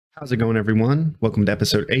How's it going, everyone? Welcome to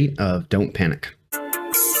episode 8 of Don't Panic.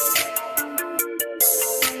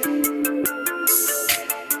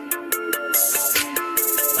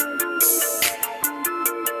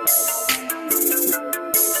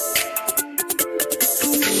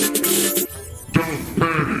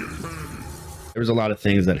 There was a lot of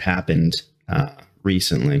things that happened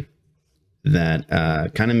recently that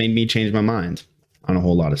kind of made me change my mind on a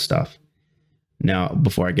whole lot of stuff. Now,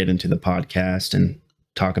 before I get into the podcast and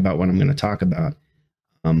talk about what I'm going to talk about,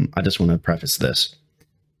 I just want to preface this.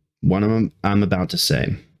 One of them I'm about to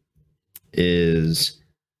say is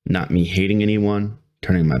not me hating anyone,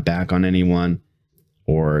 turning my back on anyone,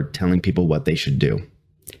 or telling people what they should do.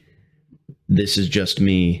 This is just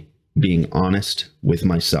me being honest with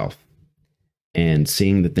myself and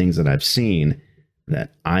seeing the things that I've seen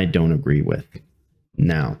that I don't agree with.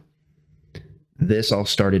 Now, this all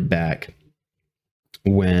started back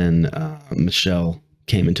when Michelle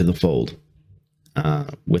came into the fold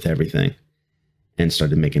with everything and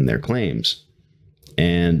started making their claims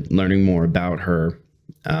and learning more about her.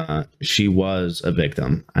 She was a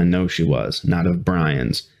victim. I know she was, not of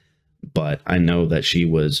Brian's, but I know that she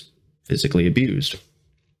was physically abused.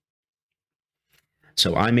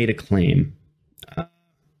 So I made a claim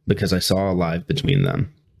because I saw a live between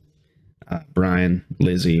them, Brian,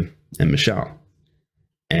 Lizzie, and Michelle.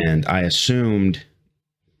 And I assumed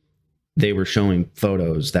they were showing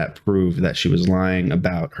photos that proved that she was lying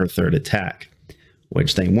about her third attack,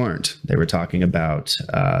 which they weren't. They were talking about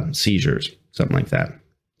seizures, something like that.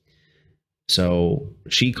 So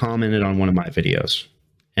she commented on one of my videos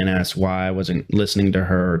and asked why I wasn't listening to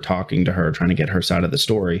her, talking to her, trying to get her side of the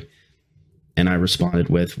story. And I responded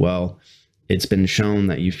with, well, it's been shown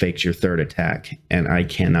that you faked your third attack and I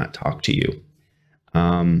cannot talk to you.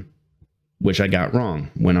 Which I got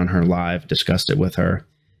wrong. Went on her live, discussed it with her.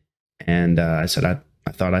 And I said, I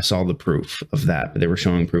thought I saw the proof of that, but they were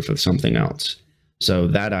showing proof of something else. So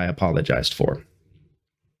that I apologized for.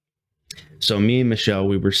 So me and Michelle,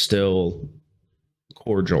 we were still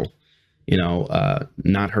cordial,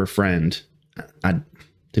 not her friend.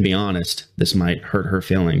 To be honest, this might hurt her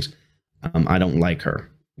feelings. I don't like her.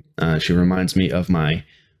 She reminds me of my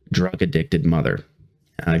drug addicted mother.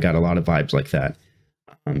 I got a lot of vibes like that.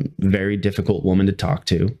 Very difficult woman to talk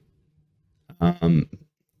to.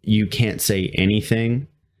 You can't say anything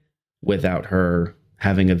without her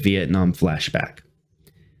having a Vietnam flashback.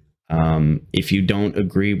 If you don't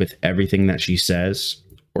agree with everything that she says,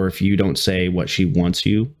 or if you don't say what she wants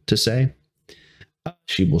you to say,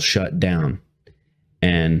 she will shut down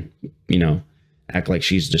and, act like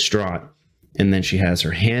she's distraught. And then she has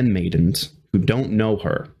her handmaidens, who don't know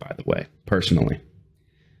her, by the way, personally,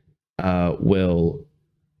 will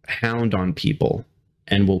hound on people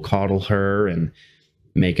and will coddle her and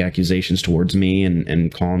make accusations towards me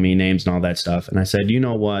and call me names and all that stuff. And I said, you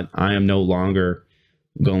know what? I am no longer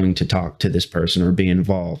going to talk to this person or be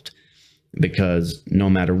involved, because no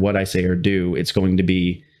matter what I say or do, it's going to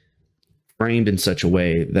be framed in such a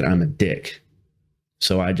way that I'm a dick.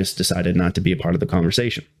 So I just decided not to be a part of the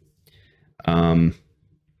conversation. Now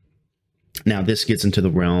this gets into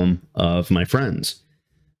the realm of my friends.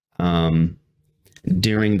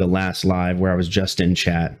 During the last live where I was just in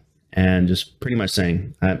chat, and just pretty much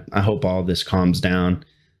saying, I hope all this calms down.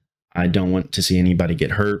 I don't want to see anybody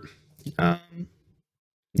get hurt.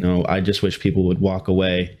 I just wish people would walk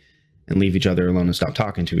away and leave each other alone and stop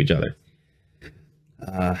talking to each other.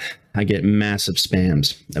 I get massive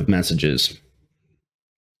spams of messages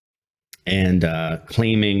and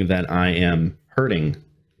claiming that I am hurting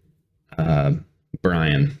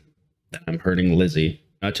Brian, that I'm hurting Lizzie.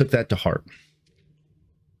 I took that to heart.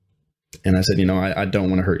 And I said, I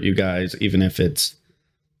don't want to hurt you guys, even if it's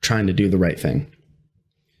trying to do the right thing.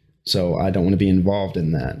 So I don't want to be involved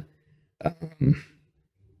in that.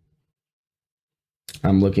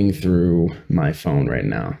 I'm looking through my phone right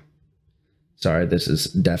now. Sorry, this is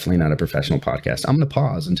definitely not a professional podcast. I'm going to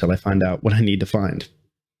pause until I find out what I need to find.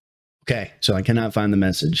 Okay, so I cannot find the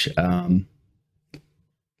message. But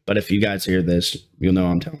if you guys hear this, you'll know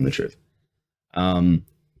I'm telling the truth.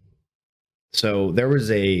 So there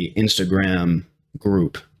was a Instagram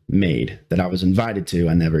group made that I was invited to.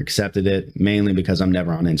 I never accepted it, mainly because I'm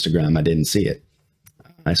never on Instagram. I didn't see it.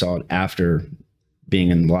 I saw it after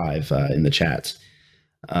being in live in the chats.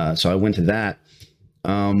 So I went to that.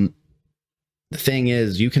 The thing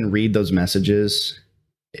is, you can read those messages,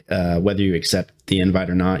 whether you accept the invite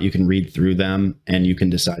or not. You can read through them and you can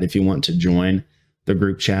decide if you want to join the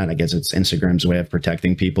group chat. I guess it's Instagram's way of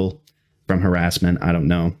protecting people from harassment. I don't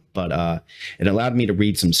know, but it allowed me to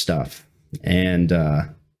read some stuff. And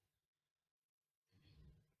I'm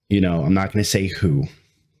not going to say who,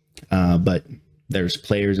 But there's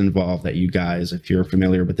players involved that you guys, if you're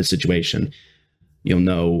familiar with the situation, you'll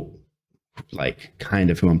know like kind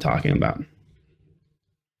of who I'm talking about.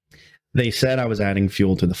 They said I was adding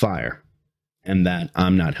fuel to the fire and that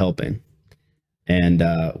I'm not helping. And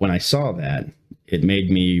when I saw that, it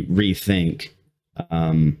made me rethink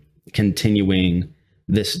continuing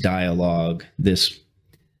this dialogue, this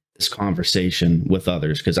conversation with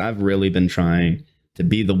others, because I've really been trying to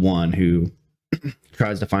be the one who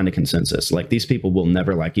tries to find a consensus. Like, these people will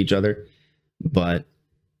never like each other, but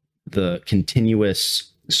the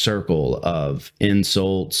continuous circle of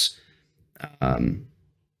insults,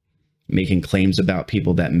 making claims about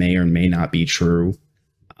people that may or may not be true,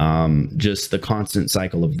 just the constant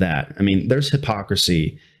cycle of that. I mean, there's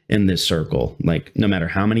hypocrisy in this circle. Like, no matter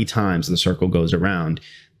how many times the circle goes around,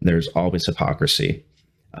 there's always hypocrisy.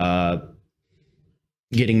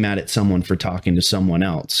 Getting mad at someone for talking to someone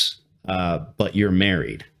else, but you're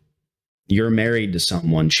married. You're married to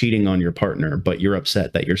someone, cheating on your partner, but you're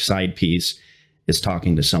upset that your side piece is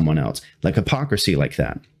talking to someone else. Like, hypocrisy like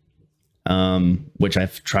that, which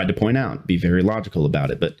I've tried to point out, be very logical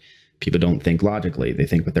about it, but people don't think logically. They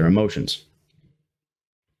think with their emotions.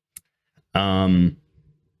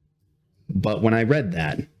 But when I read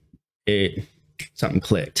that, something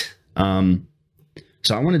clicked.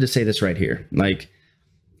 So I wanted to say this right here. Like,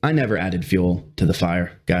 I never added fuel to the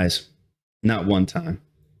fire, guys. Not one time.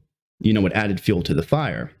 You know what added fuel to the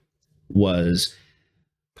fire was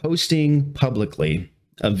posting publicly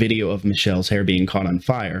a video of Michelle's hair being caught on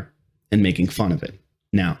fire and making fun of it.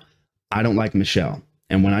 Now, I don't like Michelle.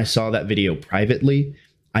 And when I saw that video privately,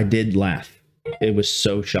 I did laugh. It was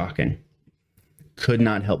so shocking. Could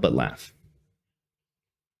not help but laugh.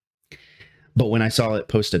 But when I saw it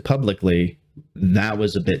posted publicly, that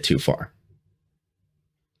was a bit too far.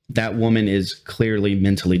 That woman is clearly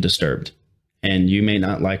mentally disturbed, and you may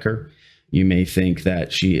not like her. You may think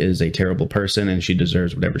that she is a terrible person and she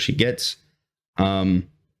deserves whatever she gets. You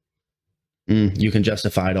can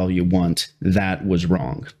justify it all you want. That was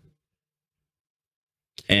wrong.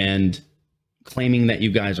 And claiming that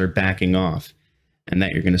you guys are backing off and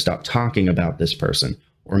that you're going to stop talking about this person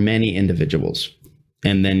or many individuals,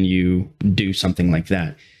 and then you do something like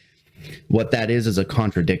that. What that is a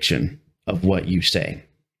contradiction of what you say.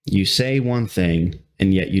 You say one thing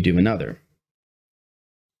and yet you do another.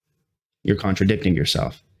 You're contradicting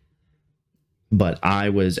yourself. But I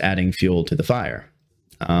was adding fuel to the fire.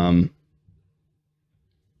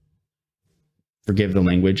 Forgive the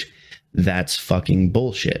language. That's fucking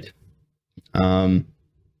bullshit. I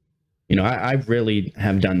really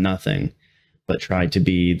have done nothing but try to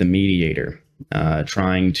be the mediator,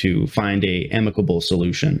 trying to find a amicable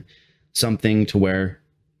solution, something to where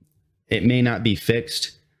it may not be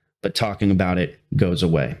fixed, but talking about it goes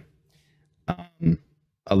away.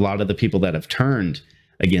 A lot of the people that have turned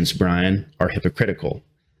against Brian are hypocritical.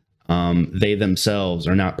 They themselves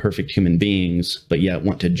are not perfect human beings, but yet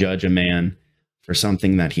want to judge a man for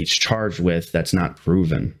something that he's charged with that's not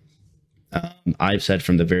proven. I've said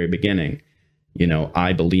from the very beginning,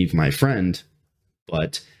 I believe my friend,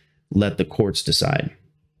 but let the courts decide.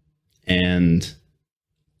 And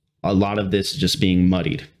a lot of this is just being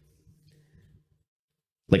muddied.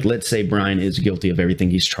 Like, let's say Brian is guilty of everything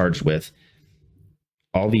he's charged with.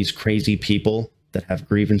 All these crazy people that have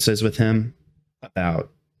grievances with him about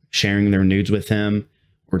sharing their nudes with him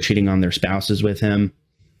or cheating on their spouses with him,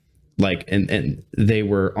 like, and they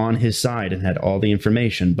were on his side and had all the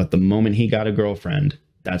information, but the moment he got a girlfriend,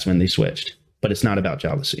 that's when they switched. But it's not about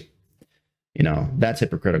jealousy. That's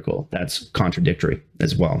hypocritical. That's contradictory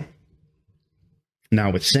as well.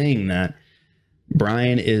 Now, with saying that,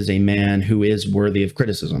 Brian is a man who is worthy of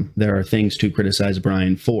criticism. There are things to criticize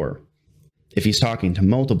Brian for. If he's talking to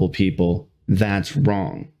multiple people, that's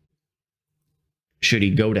wrong. Should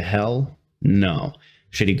he go to hell? No.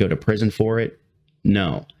 Should he go to prison for it?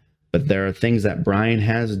 No. But there are things that Brian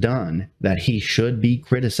has done that he should be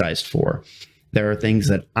criticized for. There are things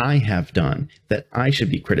that I have done that I should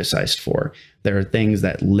be criticized for. There are things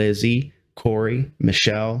that Lizzie, Corey,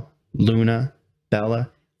 Michelle, Luna, Bella,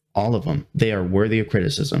 all of them, they are worthy of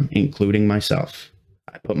criticism, including myself.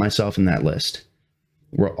 I put myself in that list.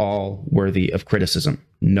 We're all worthy of criticism.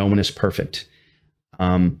 No one is perfect.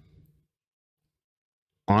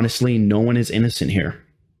 Honestly, no one is innocent here.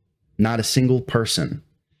 Not a single person.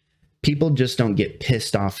 People just don't get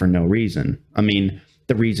pissed off for no reason. I mean,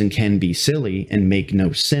 the reason can be silly and make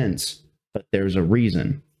no sense, but there's a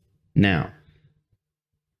reason. Now,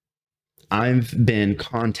 I've been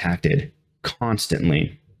contacted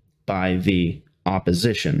constantly by the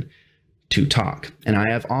opposition to talk, and I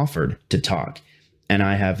have offered to talk, and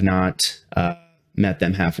I have not met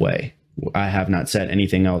them halfway. I have not set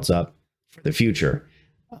anything else up for the future.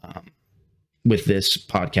 With this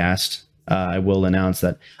podcast, I will announce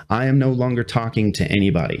that I am no longer talking to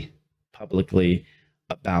anybody publicly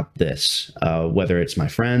about this, whether it's my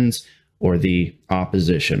friends or the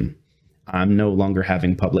opposition. I'm no longer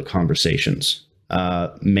having public conversations,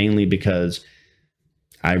 mainly because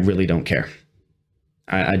I really don't care.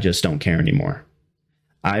 I just don't care anymore.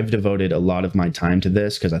 I've devoted a lot of my time to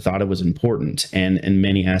this because I thought it was important, and in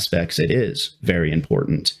many aspects it is very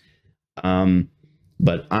important.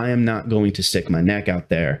 But I am not going to stick my neck out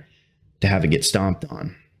there to have it get stomped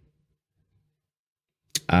on.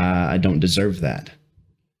 I don't deserve that.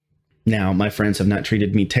 Now, my friends have not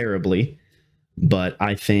treated me terribly, but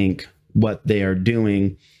I think what they are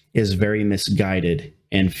doing is very misguided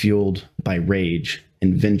and fueled by rage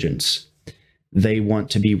and vengeance. They want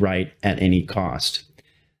to be right at any cost.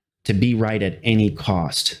 To be right at any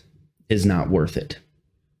cost is not worth it.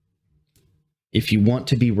 If you want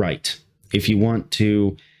to be right, if you want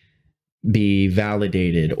to be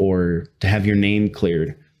validated or to have your name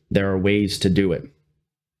cleared, there are ways to do it.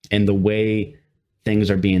 And the way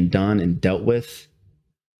things are being done and dealt with,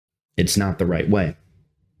 it's not the right way.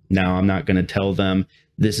 Now, I'm not going to tell them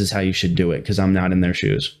this is how you should do it because I'm not in their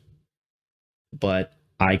shoes. But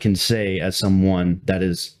I can say, as someone that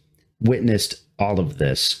has witnessed all of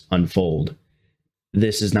this unfold,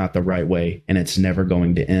 this is not the right way and it's never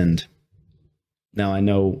going to end. Now, I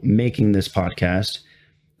know making this podcast,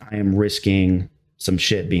 I am risking some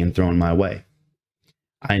shit being thrown my way.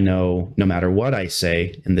 I know no matter what I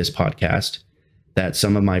say in this podcast, that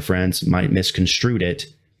some of my friends might misconstrue it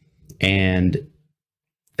and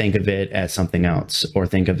think of it as something else, or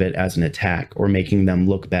think of it as an attack, or making them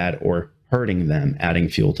look bad, or hurting them, adding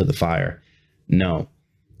fuel to the fire. No,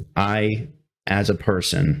 I, as a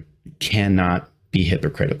person, cannot be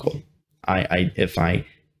hypocritical. If I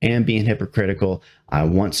am being hypocritical, I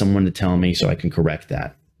want someone to tell me so I can correct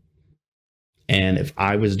that. And if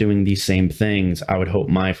I was doing these same things, I would hope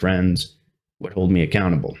my friends would hold me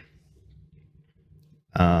accountable.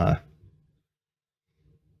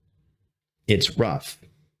 It's rough.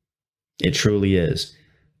 It truly is.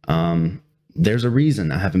 There's a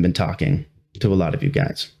reason I haven't been talking to a lot of you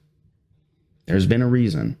guys. There's been a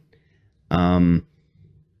reason. I'm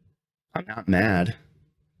not mad.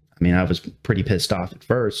 I mean, I was pretty pissed off at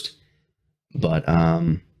first, but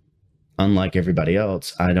unlike everybody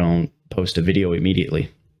else, I don't post a video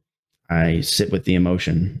immediately. I sit with the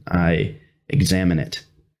emotion. I examine it.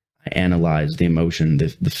 I analyze the emotion,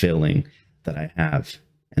 the feeling that I have,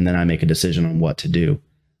 and then I make a decision on what to do.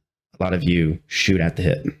 A lot of you shoot at the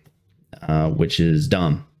hip, which is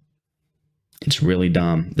dumb. It's really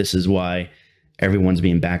dumb. This is why everyone's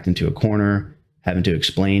being backed into a corner, having to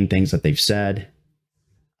explain things that they've said.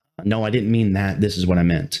 No, I didn't mean that. This is what I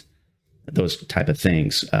meant. Those type of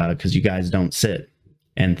things, because you guys don't sit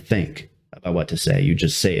and think about what to say. You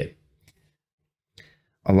just say it.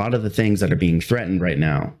 A lot of the things that are being threatened right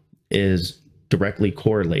now is directly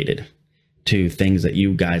correlated to things that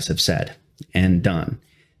you guys have said and done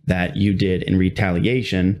that you did in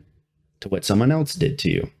retaliation to what someone else did to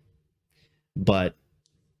you. But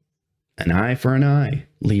an eye for an eye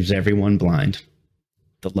leaves everyone blind.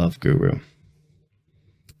 The love guru.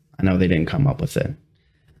 I know they didn't come up with it,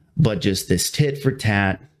 but just this tit for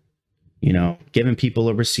tat, giving people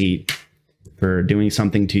a receipt for doing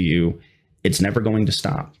something to you, it's never going to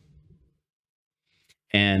stop.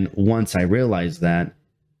 And once I realized that,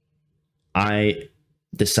 I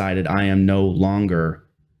decided I am no longer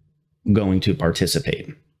going to participate.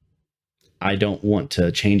 I don't want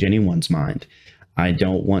to change anyone's mind. I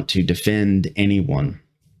don't want to defend anyone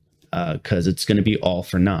because it's going to be all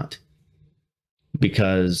for naught.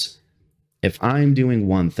 Because if I'm doing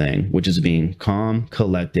one thing, which is being calm,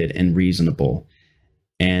 collected, and reasonable,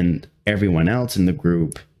 and everyone else in the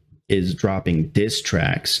group is dropping diss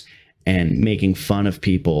tracks and making fun of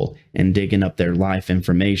people and digging up their life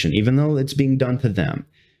information, even though it's being done to them,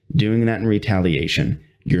 doing that in retaliation,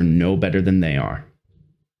 you're no better than they are.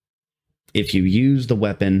 If you use the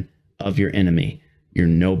weapon of your enemy, you're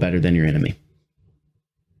no better than your enemy.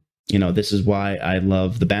 This is why I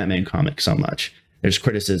love the Batman comic so much. There's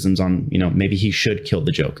criticisms on, maybe he should kill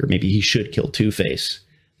the Joker. Maybe he should kill Two-Face.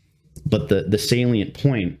 But the salient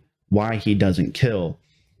point why he doesn't kill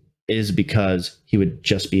is because he would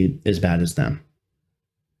just be as bad as them.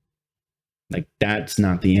 Like, that's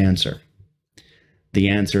not the answer. The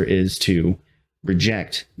answer is to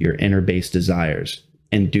reject your inner base desires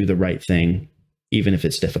and do the right thing, even if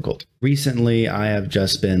it's difficult. Recently, I have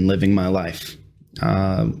just been living my life,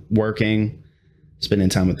 working, spending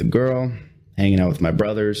time with the girl, hanging out with my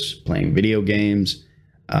brothers, playing video games,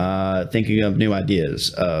 thinking of new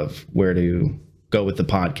ideas of where to go with the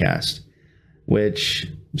podcast, which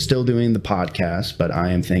I'm still doing the podcast, but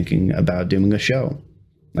I am thinking about doing a show,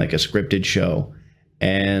 like a scripted show,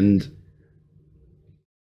 and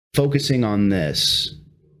focusing on this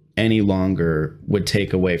any longer would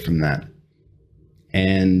take away from that.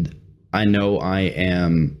 And I know I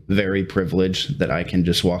am very privileged that I can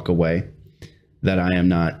just walk away, that I am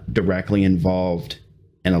not directly involved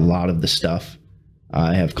in a lot of the stuff.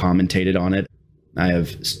 I have commentated on it. I have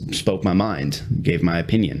spoke my mind, gave my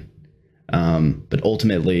opinion. But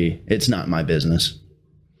ultimately, it's not my business.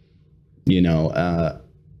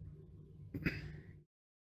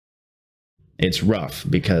 It's rough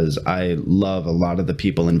because I love a lot of the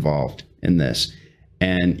people involved in this.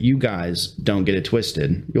 And you guys don't get it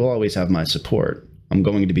twisted. You'll always have my support. I'm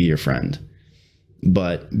going to be your friend.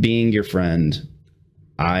 But being your friend,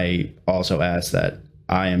 I also ask that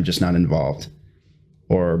I am just not involved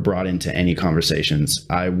or brought into any conversations.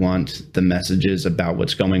 I want the messages about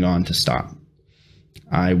what's going on to stop.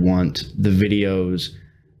 I want the videos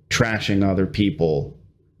trashing other people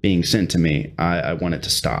being sent to me. I want it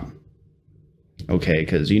to stop. Okay,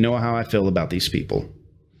 because you know how I feel about these people.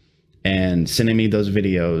 And sending me those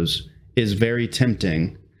videos is very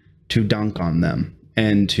tempting to dunk on them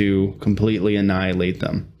and to completely annihilate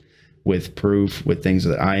them with proof, with things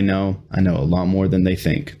that I know. I know a lot more than they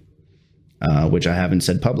think, which I haven't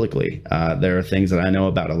said publicly. There are things that I know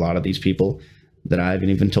about a lot of these people that I haven't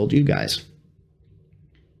even told you guys.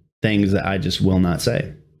 Things that I just will not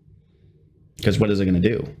say. Because what is it going to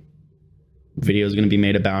do? Video is going to be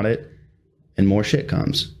made about it, and more shit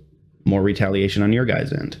comes. More retaliation on your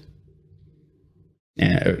guys' end.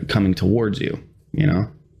 And coming towards you,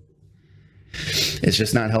 It's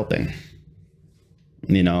just not helping.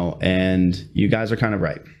 And you guys are kind of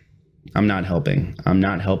right. I'm not helping. I'm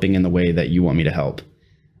not helping in the way that you want me to help.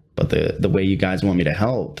 But the way you guys want me to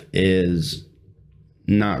help is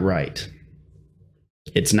not right.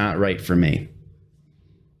 It's not right for me.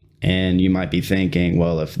 And you might be thinking,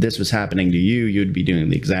 well, if this was happening to you, you'd be doing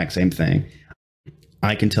the exact same thing.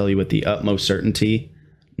 I can tell you with the utmost certainty,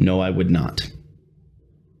 no, I would not.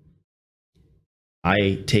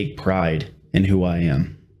 I take pride in who I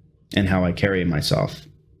am and how I carry myself.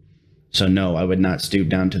 So no, I would not stoop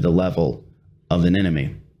down to the level of an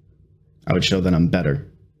enemy. I would show that I'm better.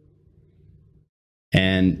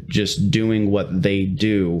 And just doing what they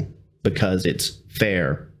do because it's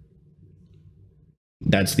fair,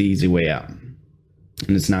 that's the easy way out.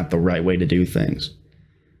 And it's not the right way to do things.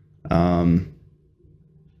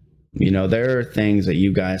 There are things that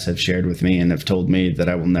you guys have shared with me and have told me that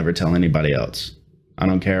I will never tell anybody else. I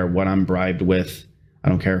don't care what I'm bribed with. I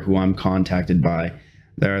don't care who I'm contacted by.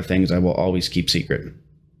 There are things I will always keep secret.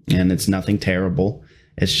 And it's nothing terrible.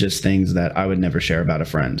 It's just things that I would never share about a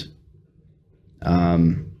friend.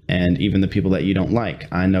 And even the people that you don't like,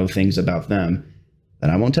 I know things about them that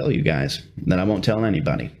I won't tell you guys, that I won't tell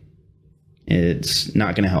anybody. It's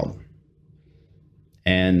not going to help.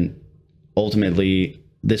 And ultimately,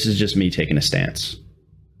 this is just me taking a stance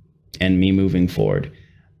and me moving forward.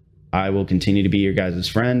 I will continue to be your guys'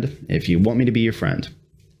 friend if you want me to be your friend.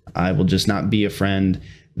 I will just not be a friend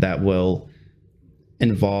that will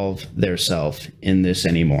involve their self in this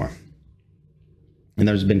anymore. And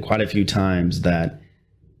there's been quite a few times that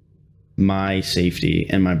my safety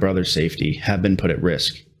and my brother's safety have been put at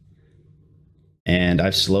risk. And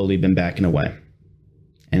I've slowly been backing away.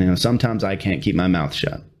 And sometimes I can't keep my mouth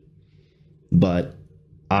shut. But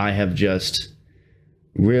I have just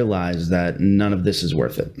realized that none of this is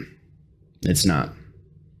worth it. It's not.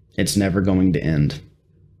 It's never going to end.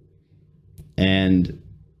 And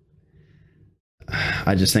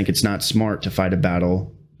I just think it's not smart to fight a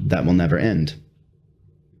battle that will never end.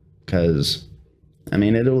 Because,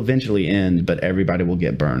 it'll eventually end, but everybody will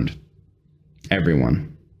get burned.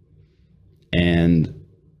 Everyone. And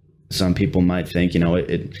some people might think,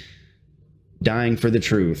 dying for the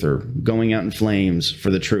truth or going out in flames for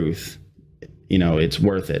the truth, it's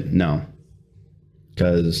worth it. No.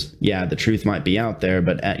 Because, the truth might be out there,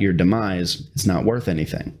 but at your demise, it's not worth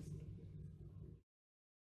anything.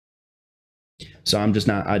 So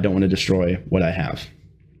I don't want to destroy what I have.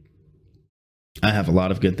 I have a lot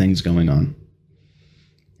of good things going on.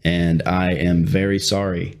 And I am very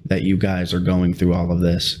sorry that you guys are going through all of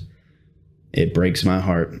this. It breaks my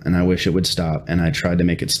heart, and I wish it would stop, and I tried to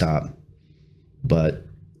make it stop. But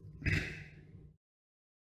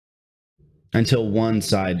until one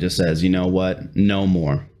side just says, you know what, no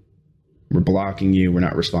more. We're blocking you. We're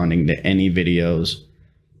not responding to any videos.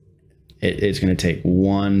 It's going to take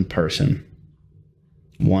one person,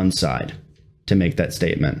 one side, to make that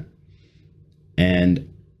statement. And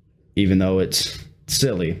even though it's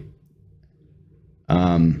silly,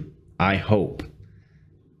 I hope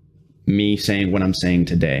me saying what I'm saying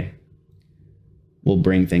today will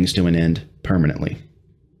bring things to an end permanently.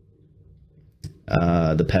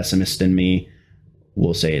 The pessimist in me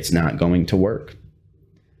will say it's not going to work.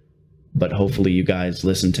 But hopefully you guys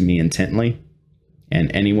listen to me intently,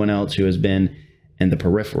 and anyone else who has been in the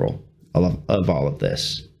peripheral of all of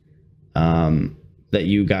this, that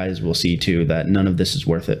you guys will see too that none of this is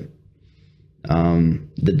worth it.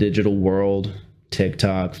 The digital world,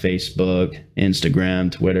 TikTok, Facebook,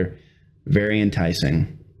 Instagram, Twitter, very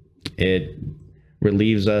enticing. It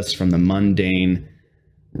relieves us from the mundane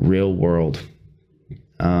real world.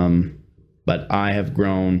 But I have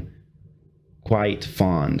grown quite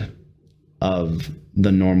fond of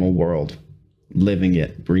the normal world, living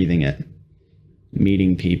it, breathing it,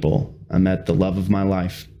 meeting people. I met the love of my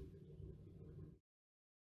life.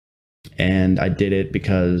 And I did it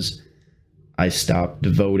because I stopped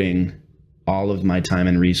devoting all of my time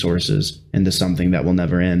and resources into something that will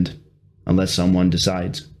never end unless someone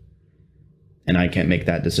decides. And I can't make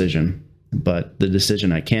that decision. But the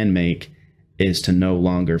decision I can make is to no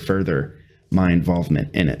longer further my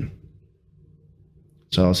involvement in it.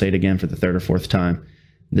 So I'll say it again for the third or fourth time.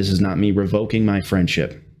 This is not me revoking my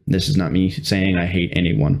friendship. This is not me saying I hate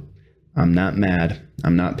anyone. I'm not mad.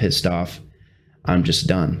 I'm not pissed off. I'm just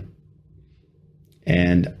done.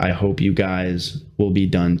 And I hope you guys will be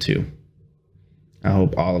done too. I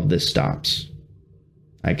hope all of this stops.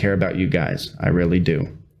 I care about you guys. I really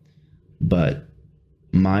do. But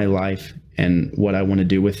my life and what I want to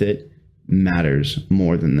do with it matters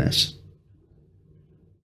more than this.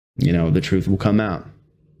 You know, the truth will come out.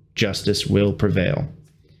 Justice will prevail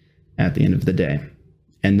at the end of the day.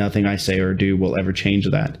 And nothing I say or do will ever change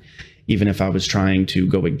that. Even if I was trying to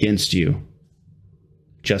go against you,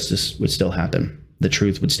 justice would still happen. The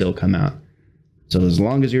truth would still come out. So as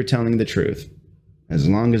long as you're telling the truth, as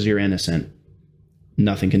long as you're innocent,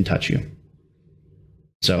 nothing can touch you.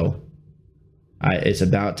 So it's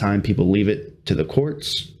about time people leave it to the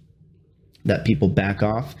courts, that people back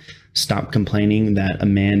off, stop complaining that a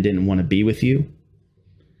man didn't want to be with you.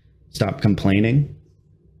 Stop complaining.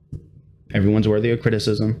 Everyone's worthy of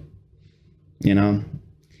criticism. You know,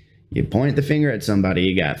 you point the finger at somebody,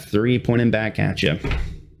 you got 3 pointing back at you.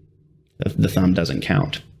 The thumb doesn't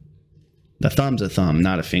count. The thumb's a thumb,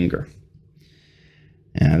 not a finger.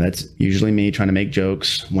 And that's usually me trying to make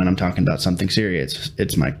jokes when I'm talking about something serious.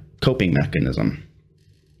 It's my coping mechanism.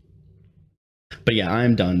 But yeah,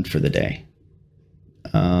 I'm done for the day.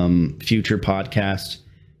 Future podcasts,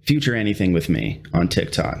 future anything with me on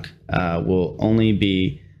TikTok will only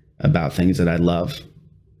be about things that I love,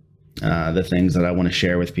 the things that I want to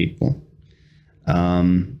share with people.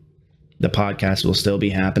 The podcast will still be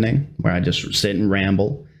happening where I just sit and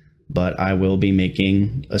ramble, but I will be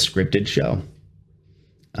making a scripted show.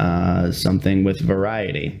 Something with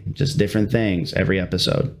variety, just different things every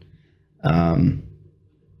episode.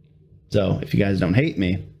 So if you guys don't hate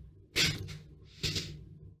me,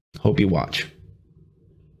 hope you watch.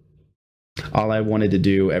 All I wanted to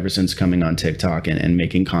do ever since coming on TikTok and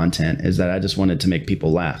making content is that I just wanted to make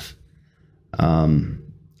people laugh. I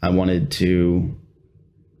wanted to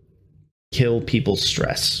kill people's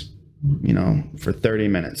stress, you know, for 30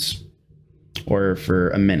 minutes or for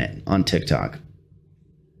a minute on TikTok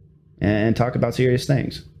and talk about serious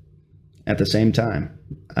things at the same time.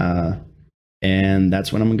 And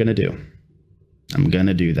that's what I'm going to do. I'm going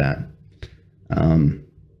to do that.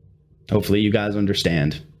 Hopefully you guys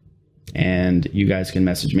understand, and you guys can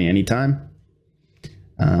message me anytime.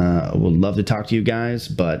 I would love to talk to you guys,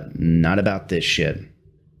 but not about this shit,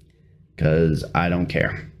 because I don't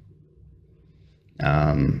care.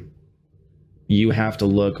 You have to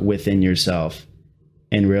look within yourself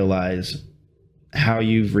and realize how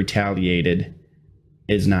you've retaliated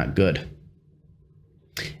is not good.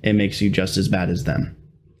 It makes you just as bad as them.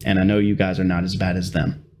 And I know you guys are not as bad as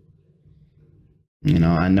them. You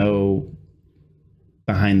know, I know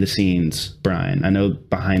behind the scenes, Brian. I know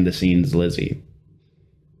behind the scenes, Lizzie.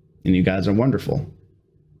 And you guys are wonderful.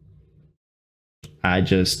 I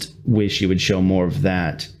just wish you would show more of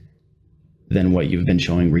that than what you've been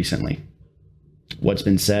showing recently. What's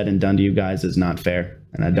been said and done to you guys is not fair,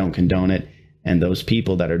 and I don't condone it. And those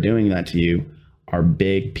people that are doing that to you are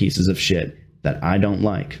big pieces of shit that I don't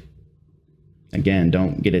like. Again,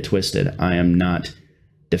 don't get it twisted. I am not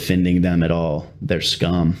defending them at all. They're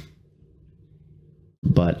scum.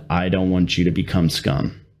 But I don't want you to become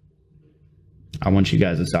scum. I want you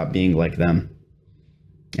guys to stop being like them.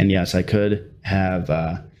 And yes, I could have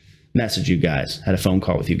messaged you guys, had a phone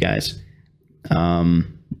call with you guys,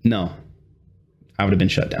 No, I would have been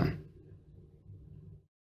shut down.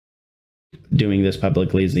 Doing this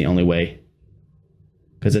publicly is the only way,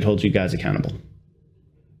 because it holds you guys accountable.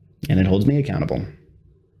 And it holds me accountable.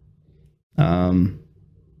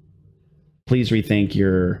 Please rethink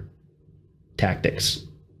your tactics.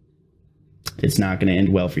 It's not going to end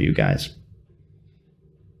well for you guys.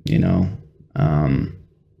 You know,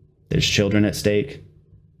 there's children at stake.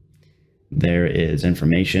 There is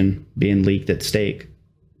information being leaked at stake.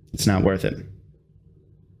 It's not worth it.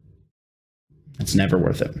 It's never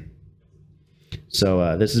worth it.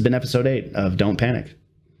 So this has been episode 8 of Don't Panic.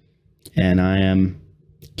 And I am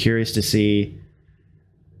curious to see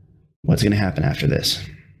what's going to happen after this.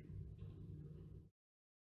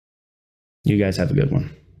 You guys have a good one.